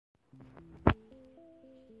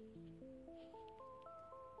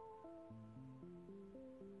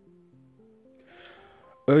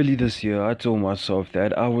Early this year, I told myself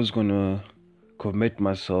that I was gonna commit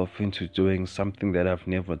myself into doing something that I've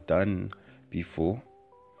never done before.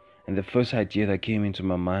 And the first idea that came into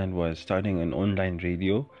my mind was starting an online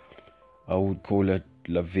radio. I would call it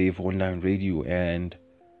La Vive Online Radio, and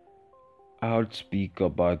I would speak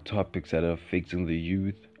about topics that are affecting the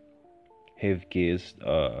youth, have guests,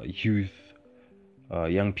 young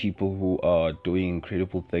people who are doing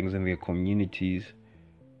incredible things in their communities,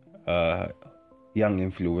 uh, young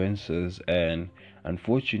influencers, and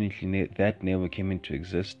unfortunately that never came into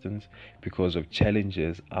existence because of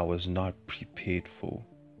challenges I was not prepared for.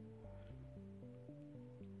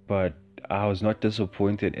 But I was not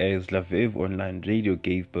disappointed as Laviv Online Radio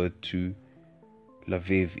gave birth to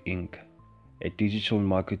Laviv Inc., a digital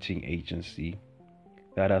marketing agency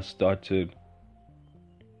that I started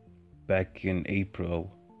back in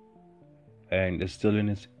April and is still in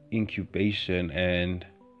its incubation. And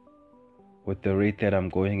with the rate that I'm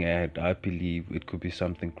going at, I believe it could be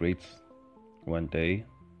something great one day.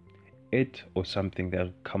 It or something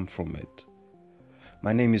that'll come from it.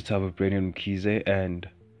 My name is Tabo Brennan Mkize, and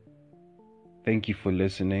thank you for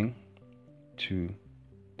listening to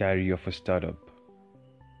Diary of a Startup.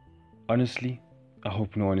 Honestly, I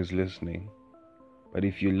hope no one is listening. But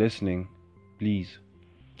if you're listening, please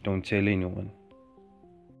don't tell anyone.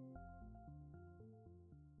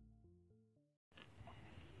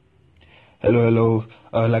 Hello.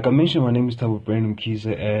 Like I mentioned, my name is Tabo Brennan Mkize,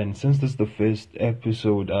 and since this is the first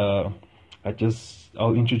episode, I'll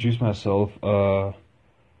introduce myself, tell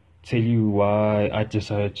you why I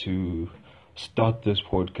decided to start this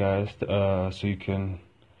podcast, so you can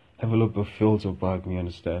have a little bit of feels about me,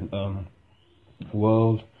 understand? In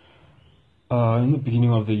the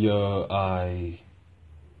beginning of the year, I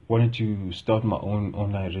wanted to start my own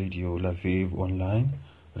online radio, La Vive Online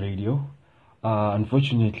Radio.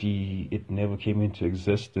 Unfortunately, it never came into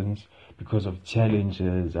existence because of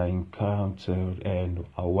challenges I encountered and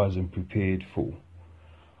I wasn't prepared for.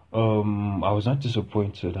 I was not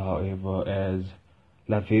disappointed, however, as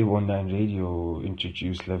La Vive Online Radio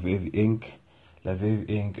introduced La Vive Inc. La Vive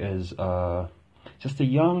Inc. is just a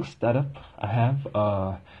young startup. I have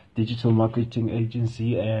a digital marketing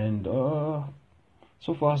agency, and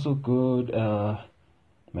so far so good.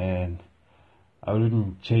 Man, I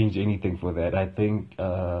wouldn't change anything for that. I think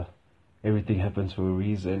everything happens for a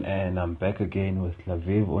reason, and I'm back again with La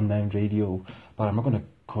Vive Online Radio, but I'm not gonna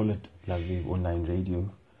call it La Vive Online Radio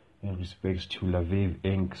in respects to La Vive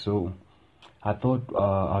Inc. So I thought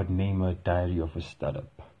I'd name a Diary of a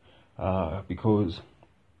Startup because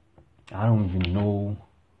I don't even know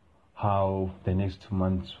how the next 2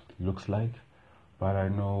 months looks like, but I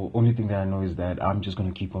know only thing that I know is that I'm just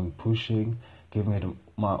gonna keep on pushing, giving it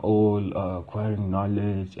my all, acquiring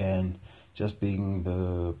knowledge, and just being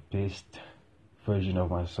the best version of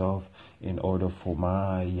myself in order for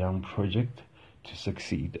my young project to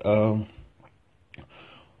succeed.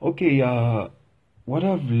 What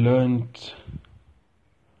I've learned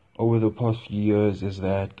over the past few years is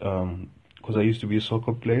that because I used to be a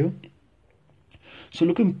soccer player, so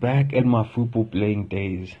looking back at my football playing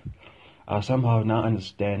days, I somehow now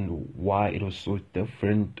understand why it was so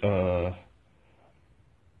different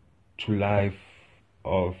to life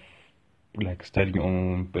of like starting your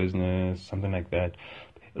own business, something like that.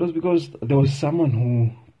 It was because there was someone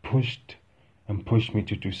who pushed me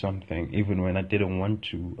to do something, even when I didn't want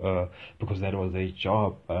to, because that was a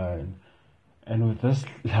job. And with this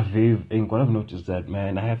La Vive Inc., what I've noticed that,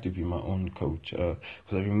 man, I have to be my own coach.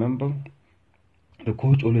 Because I remember the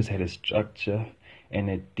coach always had a structure and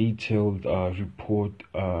a detailed report.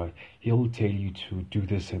 He'll tell you to do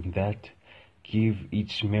this and that, give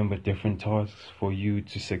each member different tasks for you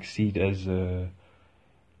to succeed as a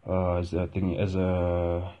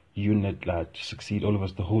unit, like to succeed, all of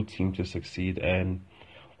us, the whole team to succeed. And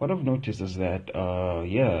what I've noticed is that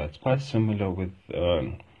it's quite similar with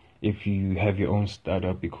if you have your own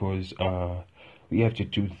startup, because you have to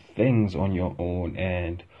do things on your own.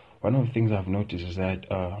 And one of the things I've noticed is that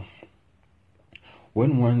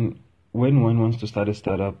when one wants to start a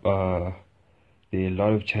startup, there are a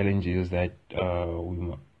lot of challenges that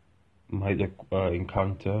we might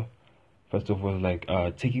encounter. First of all, like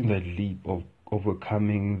taking the leap of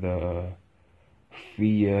overcoming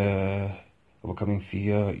fear,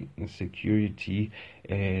 insecurity,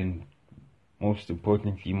 and most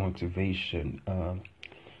importantly, motivation.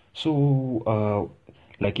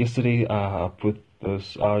 Like yesterday, I put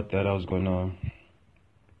this out that I was gonna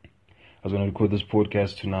record this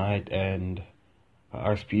podcast tonight, and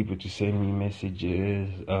I asked people to send me messages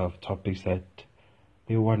of topics that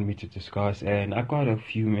they want me to discuss, and I got a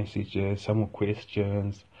few messages. Some were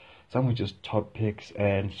questions, some were just topics.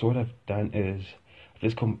 And so what I've done is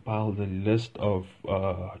just compiled a list of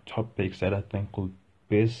topics that I think will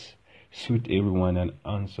best suit everyone and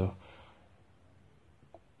answer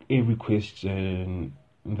every question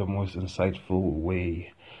in the most insightful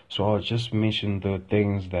way. So I'll just mention the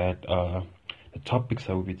things that the topics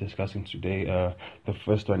I will be discussing today. The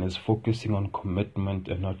first one is focusing on commitment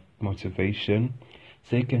and not motivation.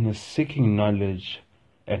 Second is seeking knowledge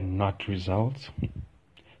and not results.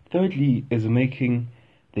 Thirdly is making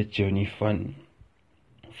the journey fun.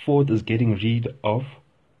 Fourth is getting rid of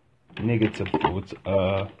negative thoughts.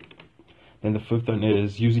 Then the fifth one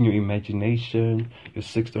is using your imagination. Your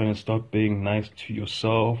sixth one is stop being nice to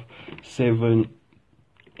yourself. 7,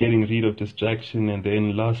 getting rid of distraction. And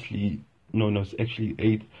then lastly, it's actually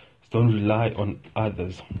 8, is don't rely on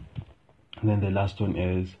others. And then the last one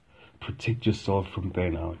is protect yourself from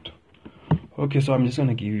burnout. Okay, so I'm just going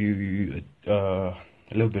to give you a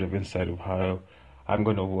little bit of insight of how I'm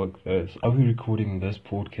going to work this. I'll be recording this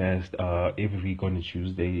podcast every week on a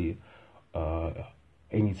Tuesday.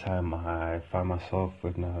 Anytime I find myself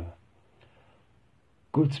in a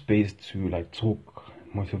good space to like talk,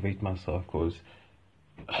 motivate myself, because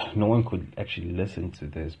no one could actually listen to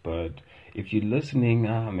this. But if you're listening,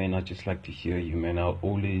 man, I just like to hear you, man. I'll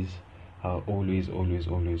always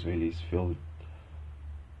really feel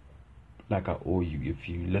like I owe you. If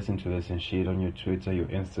you listen to this and share it on your Twitter, your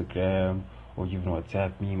Instagram, or even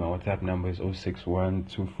WhatsApp me, my WhatsApp number is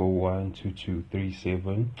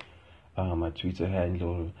 061-241-2237. My Twitter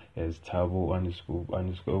handle is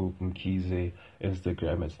Tabo__Mkhize.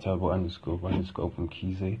 Instagram is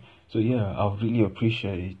Tabo__Mkhize. So yeah, I'll really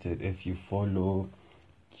appreciate it if you follow,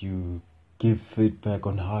 you give feedback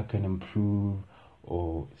on how I can improve,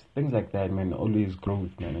 or things like that, man. Always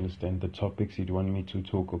growth, man. Understand the topics you'd want me to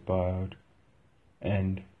talk about.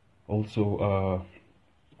 And also,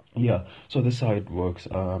 yeah, so this is how it works.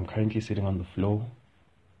 I'm currently sitting on the floor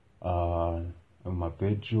in my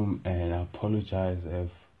bedroom, and I apologize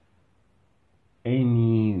if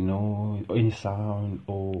any noise, any sound,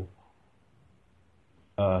 or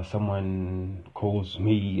someone calls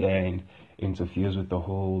me and interferes with the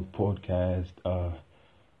whole podcast.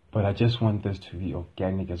 But I just want this to be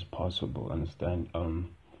organic as possible, understand?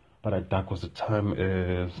 But at that was the time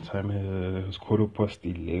is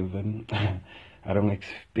 11:15. I don't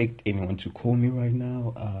expect anyone to call me right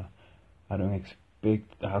now. I don't expect.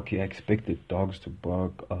 Okay, I expect the dogs to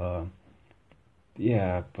bark.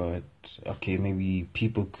 Yeah, but okay, maybe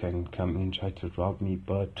people can come and try to rob me.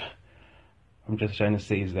 But I'm just trying to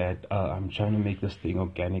say is that I'm trying to make this thing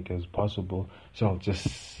organic as possible. So I'll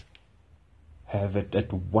just have it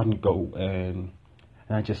at one go, and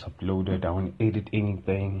I just upload it. I won't edit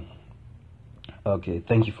anything. Okay,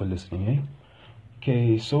 thank you for listening.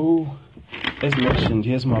 Okay, so as mentioned,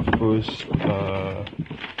 here's my first.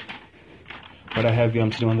 What I have here,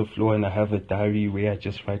 I'm sitting on the floor and I have a diary where I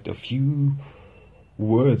just write a few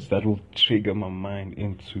words that will trigger my mind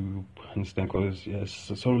into, understand, because yes,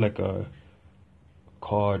 it's sort of like a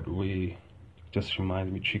card where just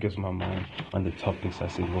reminds me, triggers my mind on the topics I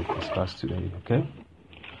said we'll discuss today.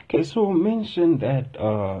 Okay, so mention that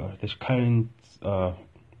the current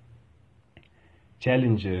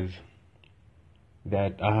challenges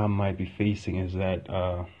that I might be facing is that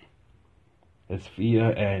it's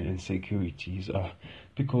fear and insecurities.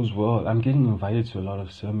 Because, well, I'm getting invited to a lot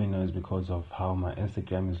of seminars because of how my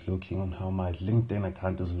Instagram is looking and how my LinkedIn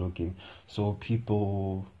account is looking. So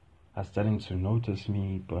people are starting to notice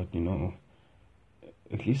me, but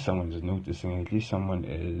at least someone is noticing. At least someone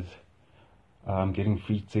is. I'm getting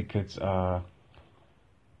free tickets. But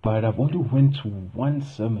I've only went to one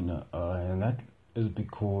seminar, and that is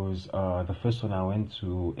because the first one I went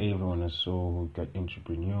to, everyone is so got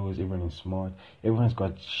entrepreneurs, everyone is smart, everyone's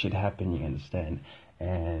got shit happening, understand?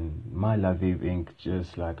 And my Laviv Inc.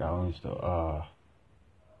 just like I only I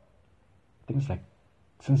think it's like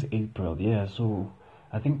since April, yeah. So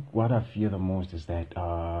I think what I fear the most is that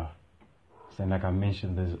so like I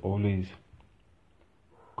mentioned, there's always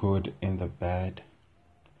good in the bad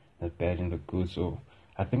in the good. So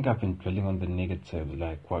I think I've been dwelling on the negative,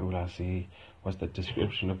 like what would I say? What's the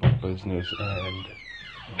description of my business, and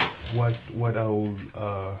what I'll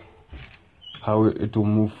how it will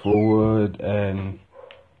move forward, and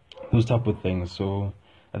those type of things. So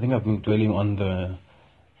I think I've been dwelling on the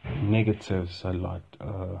negatives a lot.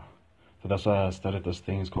 So that's why I started this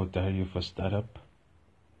thing. It's called Diary of a Startup.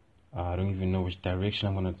 I don't even know which direction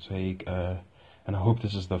I'm gonna take, and I hope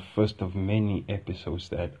this is the first of many episodes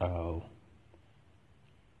that I'll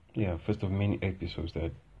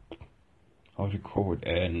record,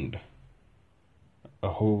 and I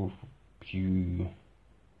hope you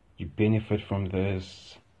you benefit from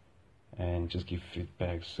this and just give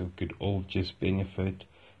feedback, so could all just benefit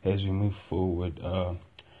as we move forward.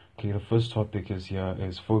 Okay, the first topic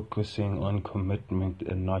is focusing on commitment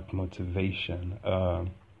and not motivation.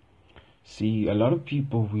 See, a lot of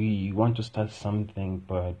people, we want to start something,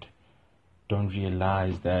 but don't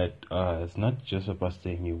realize that it's not just about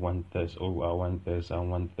saying you want this, oh, I want this, I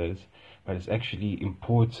want this, but it's actually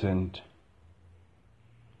important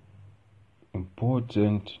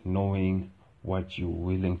knowing what you're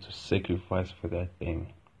willing to sacrifice for that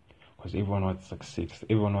thing. Because everyone wants success,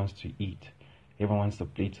 everyone wants to eat, everyone wants to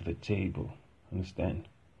plate to the table, understand?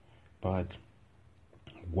 But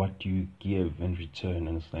what do you give in return,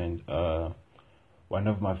 understand? One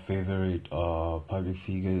of my favorite public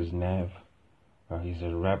figures, Nav, he's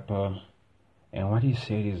a rapper, and what he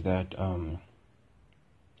said is that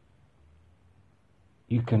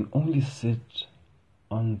you can only sit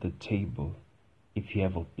on the table if you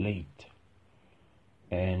have a plate.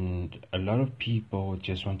 And a lot of people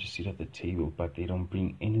just want to sit at the table, but they don't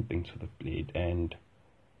bring anything to the plate. And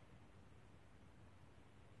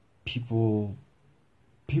people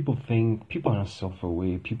think, people are not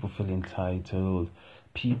self-aware, people feel entitled,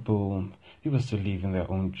 people still live in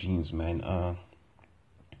their own dreams, man.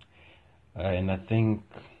 And I think,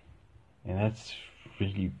 and that's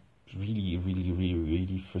really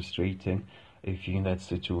frustrating if you're in that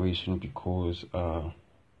situation, because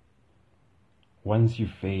once you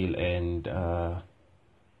fail, and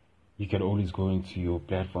you can always go into your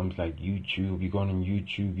platforms like YouTube. You go on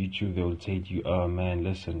YouTube, they'll tell you, man,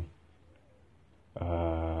 listen,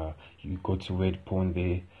 you go to Red Porn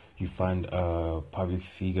there, you find a public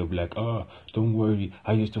figure, be like, oh, don't worry,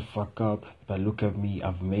 I used to fuck up, but look at me,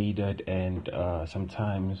 I've made it. And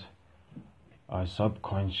sometimes our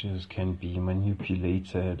subconscious can be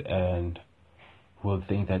manipulated and will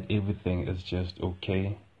think that everything is just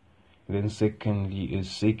okay. Then secondly is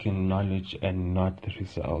seeking knowledge and not the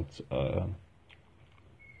results.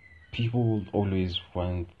 People always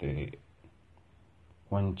want to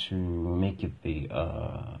make it there.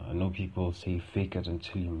 I know people say fake it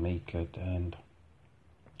until you make it,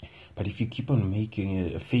 but if you keep on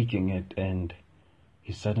faking it, and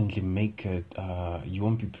you suddenly make it, you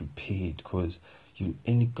won't be prepared, because you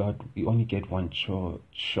only get one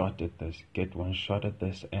shot at this. Get one shot at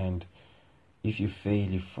this, and if you fail,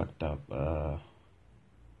 you fucked up.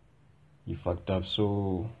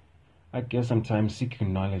 So I guess sometimes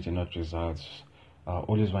seeking knowledge and not results.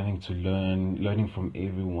 Always wanting to learning from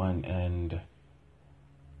everyone, and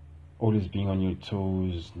always being on your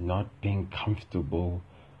toes, not being comfortable,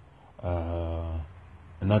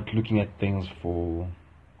 not looking at things for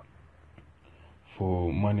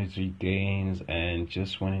monetary gains, and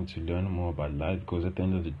just wanting to learn more about life. Because at the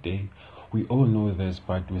end of the day, we all know this,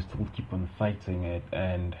 but we still keep on fighting it.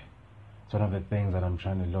 And it's one of the things that I'm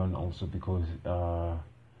trying to learn also, because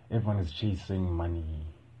everyone is chasing money.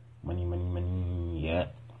 Yeah,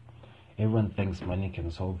 everyone thinks money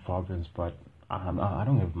can solve problems, but I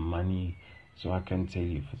don't have money, so I can't tell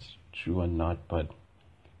you if it's true or not. But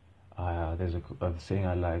there's a saying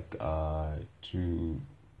I like to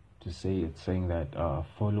say. It's saying that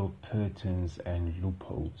follow patterns and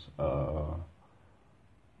loopholes.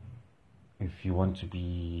 If you want to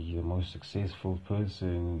be the most successful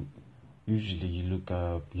person, usually you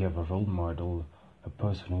have a role model, a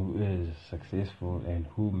person who is successful and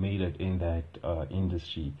who made it in that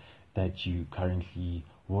industry that you currently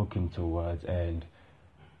working towards. And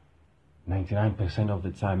 99% of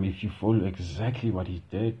the time, if you follow exactly what he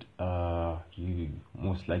did, you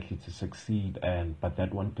most likely to succeed. But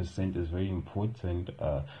that 1% is very important.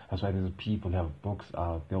 That's why there's people who have books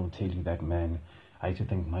out. They'll tell you that, man, I used to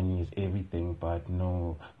think money is everything, but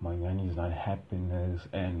no, my money is not happiness.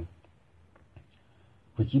 And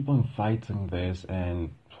we keep on fighting this,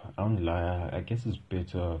 and I don't lie, I guess it's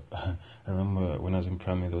better. I remember when I was in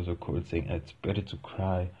primary, there was a quote saying it's better to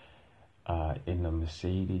cry in a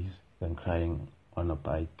Mercedes than crying on a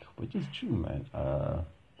bike, which is true, man.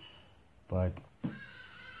 But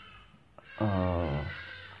I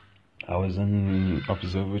was in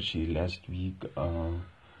observatory last week.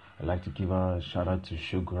 I'd like to give a shout out to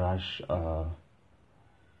Sugar Rush.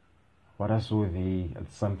 What I saw there,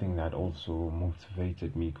 it's something that also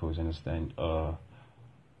motivated me, because understand,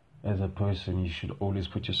 as a person, you should always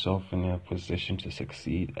put yourself in a position to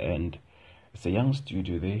succeed. And it's a young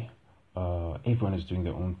studio there. Everyone is doing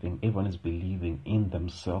their own thing. Everyone is believing in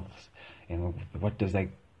themselves. And what does that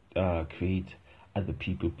create? Other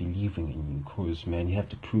people believing in you. Because, man, you have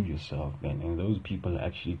to prove yourself, man. And those people are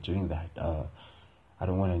actually doing that. I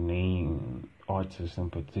don't want to name artist in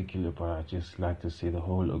particular, but I just like to say the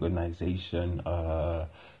whole organization.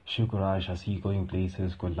 Shukuraj, I see you going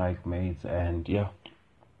places, good like mates, and yeah.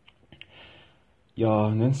 Yeah,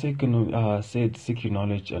 and then second, said seek your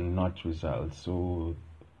knowledge and not results. So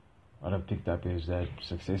what I picked up is that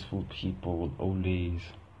successful people will always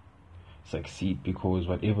succeed because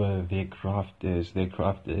whatever their craft is,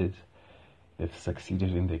 they've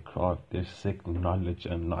succeeded in their craft. They've seek knowledge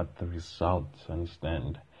and not the results,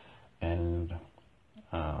 understand? And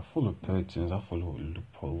full of patterns, are full of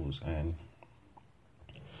loopholes, and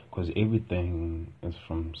because everything is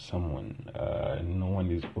from someone, no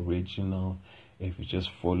one is original. If you just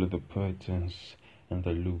follow the patterns and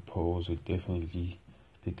the loopholes, you definitely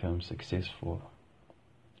become successful.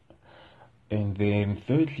 And then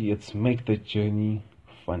thirdly, it's make the journey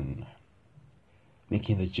fun.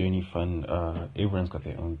 Making the journey fun. Everyone's got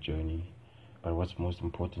their own journey, but what's most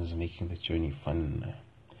important is making the journey fun.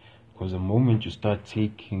 Because the moment you start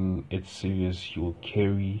taking it serious, you'll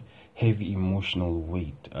carry heavy emotional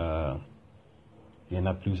weight. You end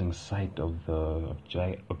up losing sight of the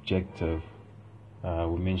objective.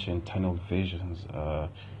 We mentioned tunnel visions,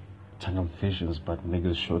 but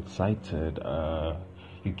niggas short-sighted.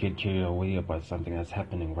 You get carried away about something that's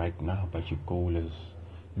happening right now, but your goal is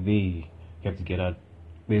there. You have to get out.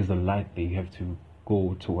 There's a light there. You have to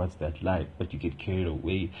go towards that light, but you get carried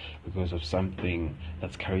away because of something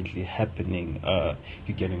that's currently happening.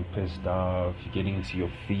 You're getting pissed off. You're getting into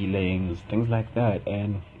your feelings, things like that,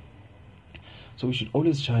 and so we should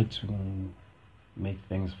always try to make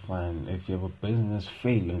things fun. If you have a business,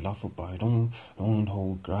 fail and laugh about it. Don't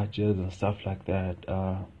hold grudges and stuff like that.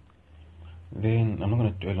 Then I'm not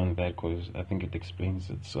gonna dwell on that because I think it explains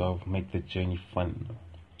itself. Make the journey fun.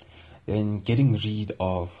 Then getting rid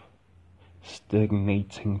of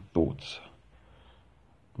stagnating thoughts,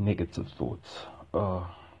 negative thoughts.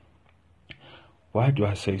 Why do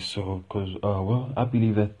I say so? Because well, I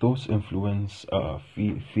believe that thoughts influence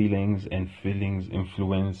feelings, and feelings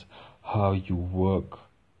influence how you work.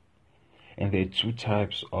 And there are two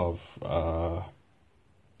types of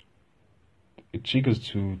it triggers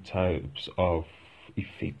two types of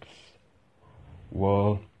effects.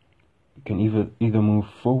 Well, you can either move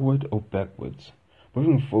forward or backwards.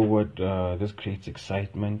 Moving forward, this creates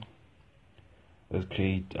excitement. This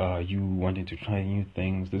creates you wanting to try new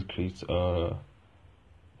things. This creates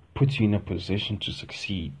puts you in a position to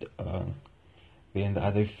succeed. Then the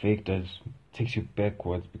other effect takes you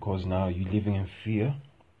backwards because now you're living in fear.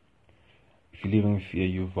 If you're living in fear,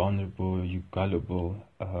 you're vulnerable, you're gullible,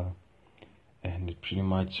 and it's pretty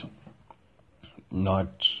much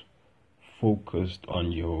not focused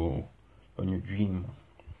on your dream.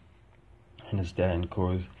 Understand?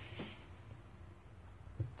 Because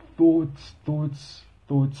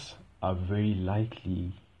thoughts are very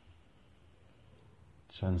likely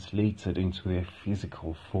translated into their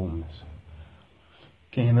physical forms.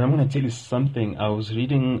 Okay, and I'm gonna tell you something. I was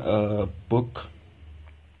reading a book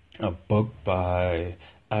by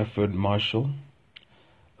Alfred Marshall.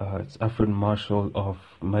 It's Alfred Marshall of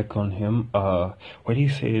Michael Him. What he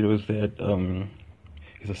said was that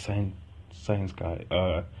he's a science guy.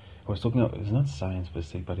 I was talking about, it's not science per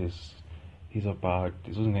se, but he's those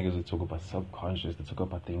niggas that talk about subconscious, they talk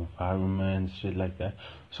about the environment, shit like that.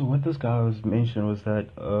 So what this guy was mentioning was that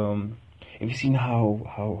have you seen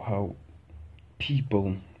how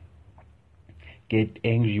people get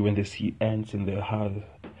angry when they see ants in their house?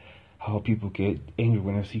 How people get angry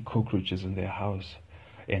when they see cockroaches in their house,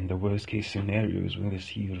 and the worst case scenario is when they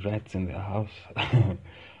see rats in their house.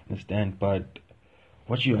 Understand? But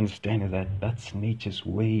what you understand is that that's nature's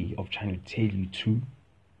way of trying to tell you to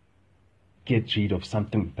get rid of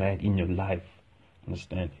something bad in your life.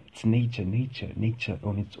 Understand? It's nature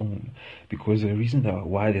on its own. Because the reason that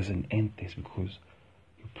why there's an ant is because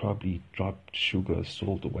you probably dropped sugar,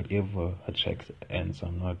 salt, or whatever attracts ants.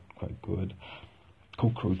 I'm not quite good.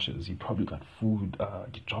 Cockroaches, you probably got food,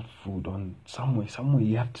 you dropped food on somewhere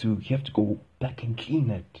you have to go back and clean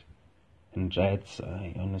it. And rats,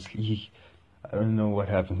 honestly, I don't know what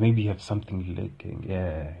happened. Maybe you have something leaking.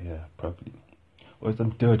 Yeah, probably. Or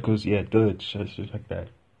some dirt, because dirt, shit like that.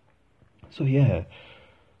 So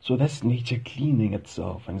so that's nature cleaning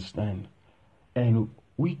itself, understand? And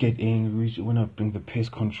we get angry when I bring the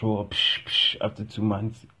pest control, after 2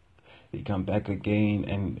 months, they come back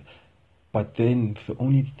again, but then the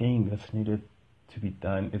only thing that's needed to be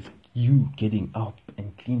done is you getting up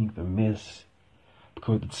and cleaning the mess,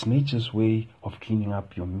 because it's nature's way of cleaning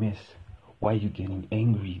up your mess. Why are you getting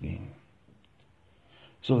angry then?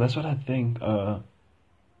 So that's what I think.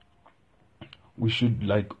 We should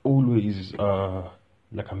always,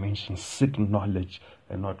 like I mentioned, seek knowledge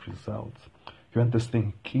and not results. You want this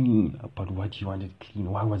thing clean, but why do you want it clean?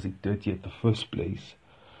 Why was it dirty at the first place?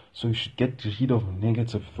 So you should get rid of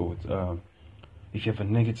negative thoughts. If you have a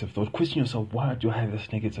negative thought, question yourself, why do I have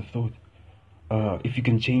this negative thought? If you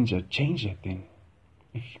can change it then.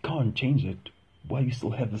 If you can't change it, why you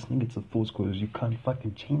still have this negative thoughts? Because you can't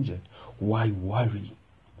fucking change it. Why worry?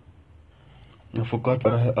 I forgot,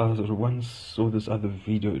 but I once saw this other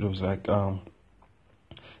video. It was like,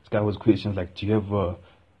 this guy was questioning, like, do you have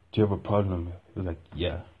a problem? It was like,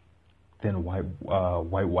 yeah. Then why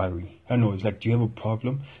worry? I know, it's like, do you have a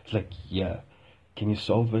problem? It's like, yeah. Can you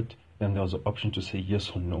solve it? Then there was an option to say yes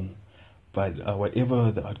or no. But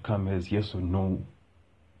whatever the outcome is, yes or no,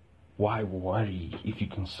 why worry if you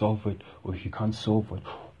can solve it? Or if you can't solve it,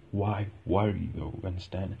 why worry though?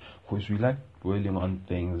 Understand? Because we like dwelling on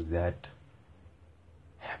things that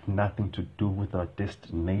have nothing to do with our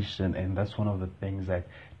destination, and that's one of the things that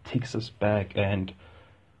takes us back. And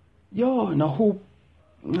and I hope,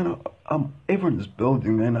 everyone is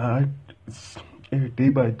building, man. It's day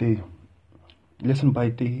by day, lesson by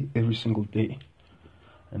day, every single day.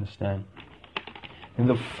 Understand? And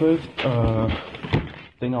the first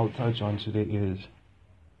thing I'll touch on today is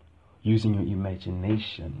using your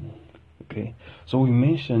imagination. Okay, so we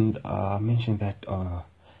mentioned that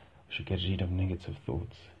we should get rid of negative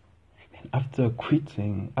thoughts. And after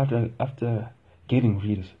getting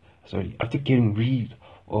rid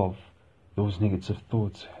of those negative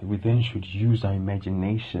thoughts, we then should use our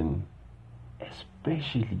imagination,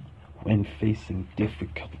 especially when facing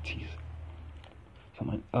difficulties.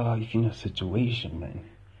 Someone, if you're in a situation, man,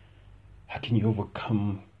 how can you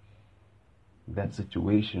overcome that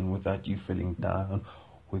situation without you feeling down,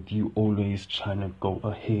 with you always trying to go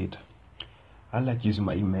ahead? I like using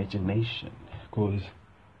my imagination, because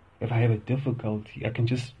if I have a difficulty, I can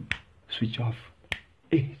just switch off,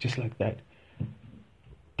 just like that.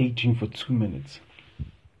 Daydream for 2 minutes.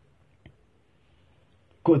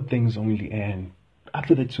 Good things only, and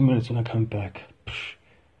after the 2 minutes, when I come back,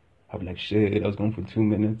 I'll be like, shit, I was going for 2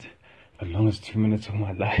 minutes, the longest 2 minutes of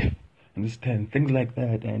my life. Understand? Things like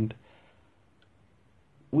that. And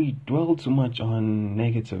we dwell too much on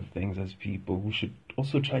negative things as people. We should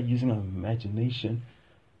also try using our imagination,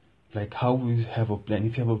 like how we have a plan.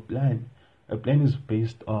 If you have a plan is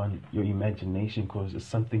based on your imagination, because it's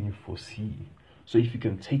something you foresee. So if you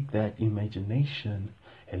can take that imagination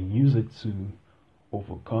and use it to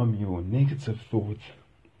overcome your negative thoughts,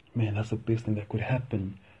 man, that's the best thing that could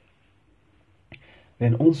happen.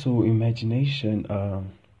 Then also, imagination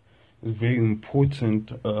is very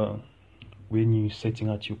important when you're setting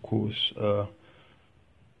out your course,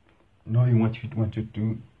 knowing what you want to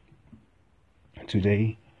do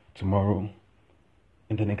today, tomorrow,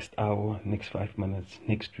 in the next hour, next 5 minutes,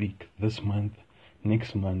 next week, this month,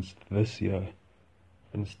 next month, this year.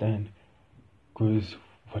 Understand? Because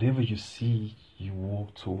whatever you see, you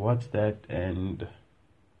walk towards that. And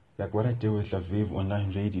like what I did with LaViv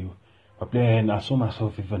Online Radio, I saw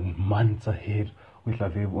myself even months ahead with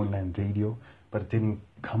LaViv Online Radio, but it didn't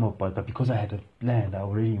come about. But because I had a plan, I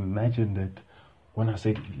already imagined it. When I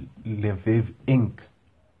said LaViv Inc.,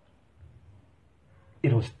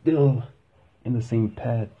 it was still in the same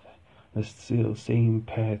path. The still same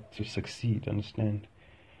path to succeed. Understand?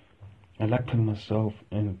 I like putting myself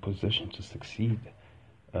in a position to succeed,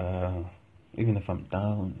 even if I'm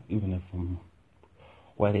down, even if I'm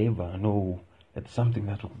whatever. I know it's something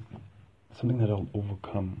that I'll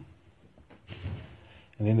overcome.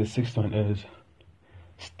 And then the sixth one is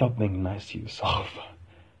stop being nice to yourself.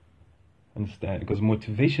 Understand? Because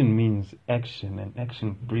motivation means action, and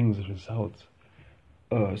action brings results.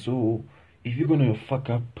 So if you're gonna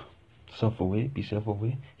fuck up, be self-aware. If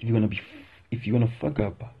you're gonna fuck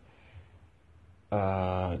up,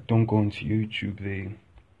 don't go into YouTube.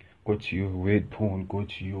 Go to your red porn. Go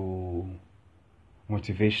to your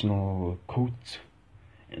motivational quotes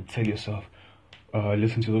and tell yourself,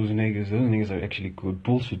 listen to those niggas. Those niggas are actually good.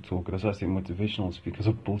 Bullshit talk. That's why I say motivational speakers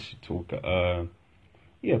are bullshit talk.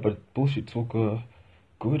 Yeah, but bullshit talk are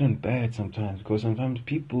good and bad sometimes, because sometimes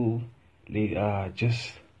people, they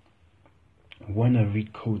just wanna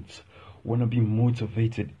read quotes, wanna be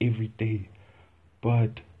motivated every day.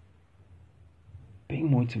 But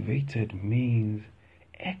being motivated means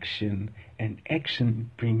action, and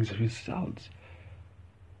action brings results.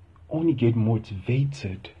 Only get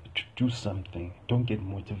motivated to do something. Don't get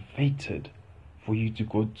motivated for you to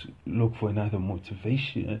go to look for another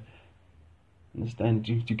motivation. Understand?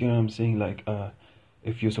 Do you get what I'm saying? Like,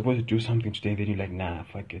 if you're supposed to do something today, then you're like, nah,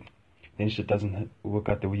 fuck it. Then shit doesn't work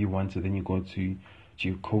out the way you want to. Then you go to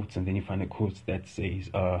your quotes, and then you find a quote that says,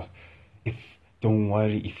 don't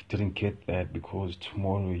worry if you didn't get that, because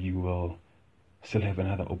tomorrow you will still have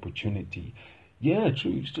another opportunity. Yeah,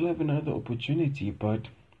 true, you still have another opportunity, but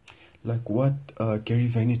like what Gary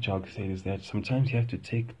Vaynerchuk said is that sometimes you have to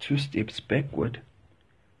take 2 steps backward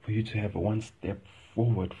for you to have 1 step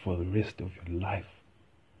forward for the rest of your life.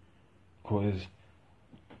 Because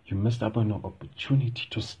you missed out on an opportunity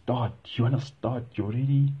to start. You wanna start.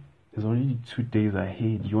 There's already 2 days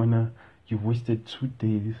ahead. You wasted 2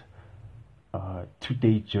 days, 2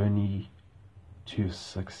 day journey to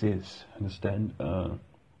success. Understand?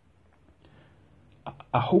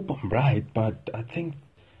 I hope I'm right, but I think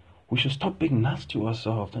we should stop being nice to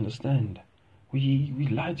ourselves. Understand? We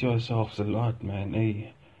lie to ourselves a lot, man.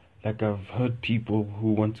 Hey, like I've heard people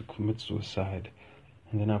who want to commit suicide,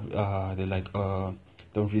 and then they're like,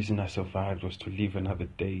 the reason I survived was to live another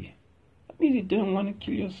day. That means you didn't want to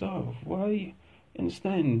kill yourself. Why?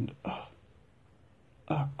 Understand?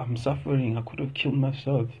 I'm suffering. I could have killed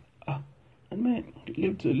myself. And man,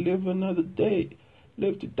 live to live another day.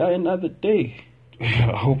 Live to die another day.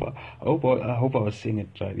 I hope I was saying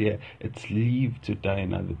it right. Yeah, it's live to die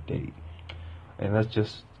another day. And that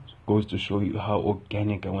just goes to show you how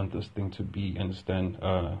organic I want this thing to be. Understand?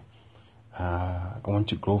 I want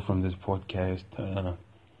to grow from this podcast.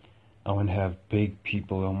 I want to have big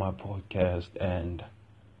people on my podcast, and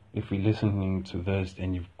if you're listening to this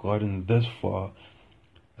and you've gotten this far,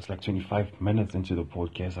 it's like 25 minutes into the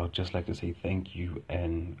podcast. I would just like to say thank you,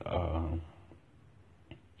 and I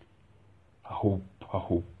hope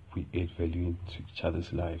we add value into each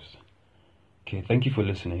other's lives. Okay, thank you for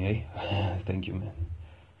listening, eh? Thank you, man.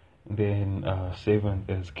 Then 7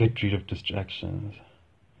 is get rid of distractions.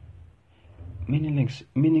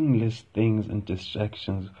 Meaningless things and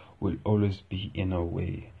distractions will always be in our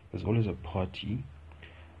way. There's always a party.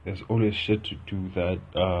 There's always shit to do that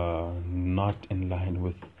not in line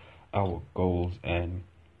with our goals, and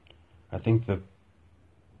I think the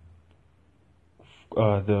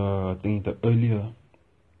earlier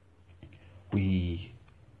we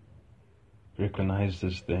recognize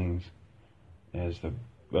these things, as the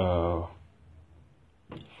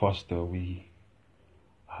faster we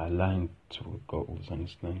are aligned to our goals,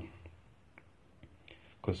 understand?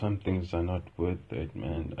 Because some things are not worth it,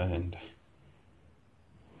 man, and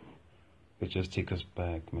they just take us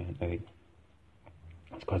back, man.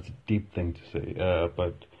 It's quite a deep thing to say,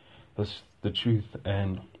 but that's the truth.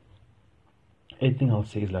 And anything I'll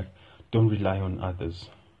say is like, don't rely on others.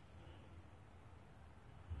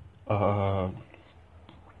 I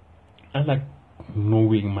like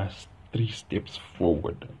knowing my 3 steps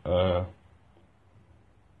forward,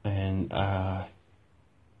 and I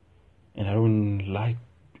don't like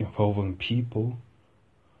involving people.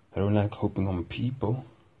 I don't like hoping on people.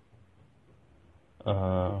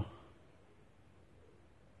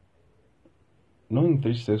 Knowing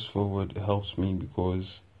 3 steps forward helps me because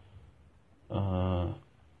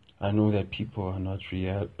I know that people are not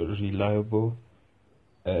reliable,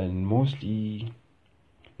 and mostly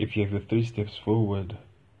if you have your 3 steps forward,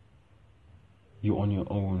 you're on your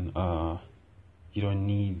own. You don't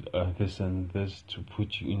need this and this to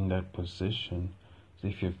put you in that position. So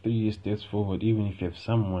if you have 3 steps forward, even if you have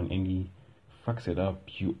someone and he fucks it up,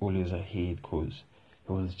 you always ahead, because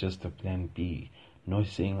it was just a plan B. Not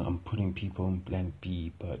saying I'm putting people in plan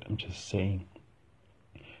B, but I'm just saying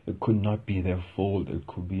it could not be their fault. It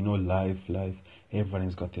could be life.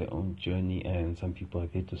 Everyone's got their own journey, and some people are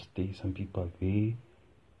there to stay. Some people are there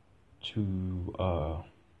to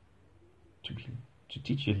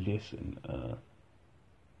teach you a lesson.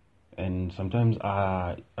 And sometimes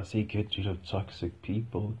I say get rid of toxic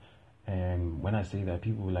people, and when I say that,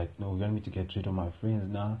 people are like, no, you want me to get rid of my friends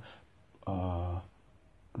now?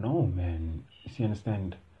 No, man. You see,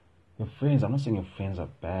 understand? Your friends, I'm not saying your friends are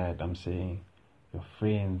bad. I'm saying your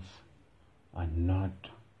friends are not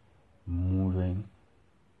moving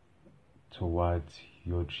towards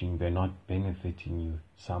your dream. They're not benefiting you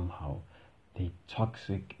somehow. They're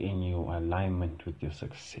toxic in your alignment with your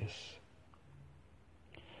success.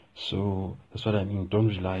 So that's what I mean. Don't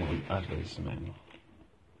rely on others, man.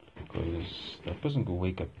 Because that person could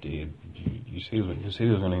wake up dead. You say he was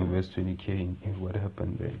going to invest 20k in what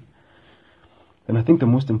happened there. And I think the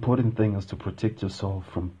most important thing is to protect yourself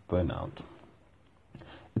from burnout.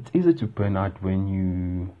 It's easy to burn out when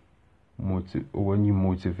you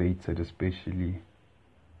motivated, especially.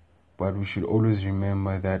 But we should always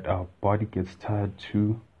remember that our body gets tired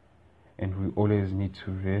too, and we always need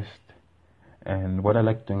to rest. And what I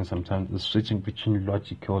like doing sometimes is switching between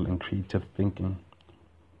logical and creative thinking.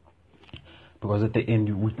 Because at the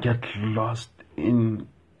end, we get lost in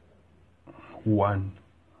one,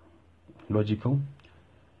 logical.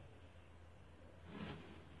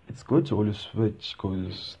 It's good to always switch,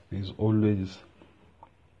 because there's always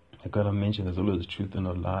I gotta mention there's always the truth and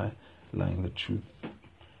a lie, lying the truth.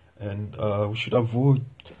 And we should avoid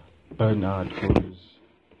burnout, because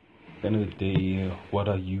at the end of the day, what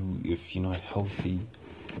are you if you're not healthy?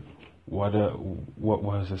 What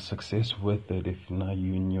was a success with it if now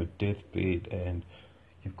you're in your deathbed and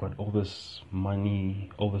you've got all this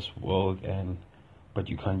money, all this wealth, but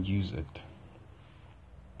you can't use it?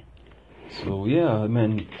 So yeah,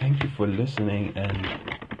 man, thank you for listening, and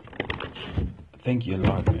thank you a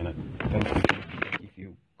lot, man. Thank you. If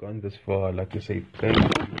you've gone this far, I'd like to say thank you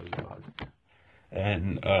a lot.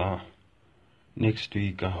 And next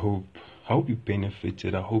week, I hope you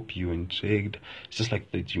benefited. I hope you enjoyed. It's just like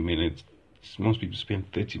 30 minutes. Most people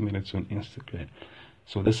spend 30 minutes on Instagram.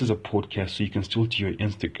 So this is a podcast, so you can still do your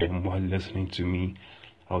Instagram while listening to me.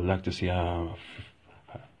 I would like to say I'm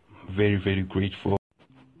very, very grateful.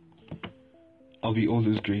 I'll be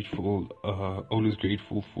always grateful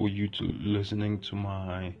for you to listening to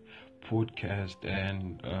my podcast.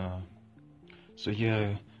 And so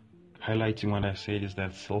yeah, highlighting what I said is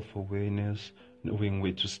that self-awareness, knowing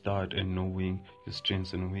where to start and knowing your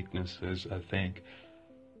strengths and weaknesses. I think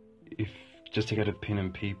if just take out a pen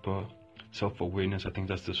and paper, self-awareness, I think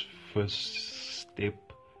that's the first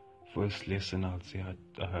step, first lesson I'd say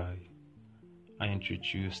I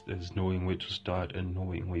introduced, is knowing where to start and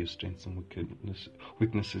knowing where your strengths and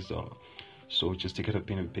weaknesses are. So just take out a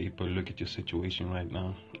pen and paper, look at your situation right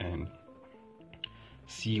now and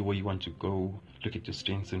see where you want to go, look at your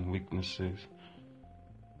strengths and weaknesses,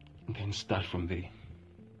 and then start from there.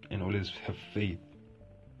 And always have faith.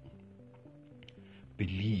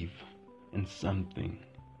 Believe in something.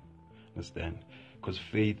 Understand? Because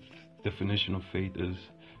faith, definition of faith is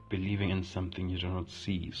believing in something you do not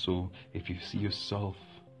see. So if you see yourself,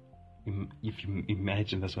 if you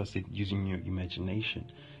imagine, that's why I said using your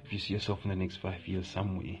imagination. If you see yourself in the next 5 years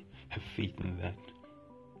somewhere, have faith in that.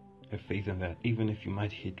 Have faith in that. Even if you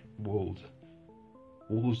might hit walls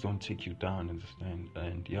don't take you down, understand?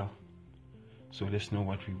 And yeah, so let's know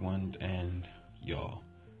what we want. And yeah,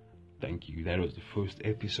 thank you. That was the first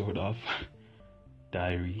episode of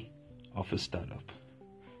Diary of a Startup.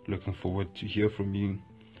 Looking forward to hear from you.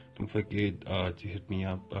 Don't forget to hit me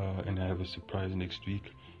up, and I have a surprise next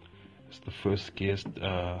week. It's the first guest.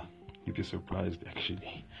 You'll be surprised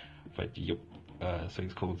actually, but yep. So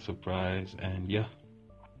it's called Surprise. And yeah,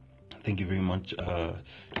 thank you very much.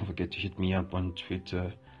 Don't forget to hit me up on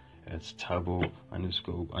Twitter. It's Tabo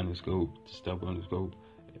 __Tabo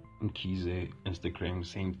Mkhize. Instagram,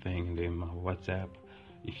 same thing. And then my WhatsApp,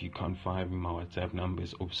 if you can't find me, my WhatsApp number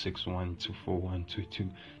is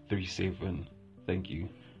 061-241-2237. Thank you.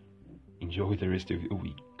 Enjoy the rest of your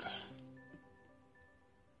week.